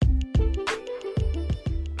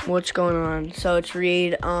What's going on? So it's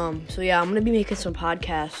Reed. I'm gonna be making some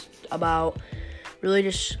podcasts about really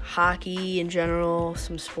just hockey in general,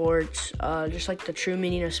 some sports, just like the true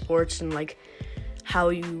meaning of sports and like how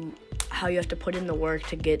you have to put in the work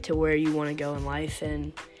to get to where you want to go in life,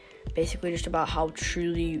 and basically just about how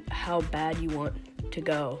bad you want to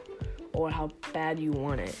go or how bad you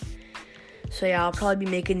want it. So I'll probably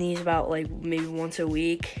be making these about like maybe once a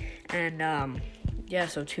week, and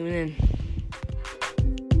so tune in.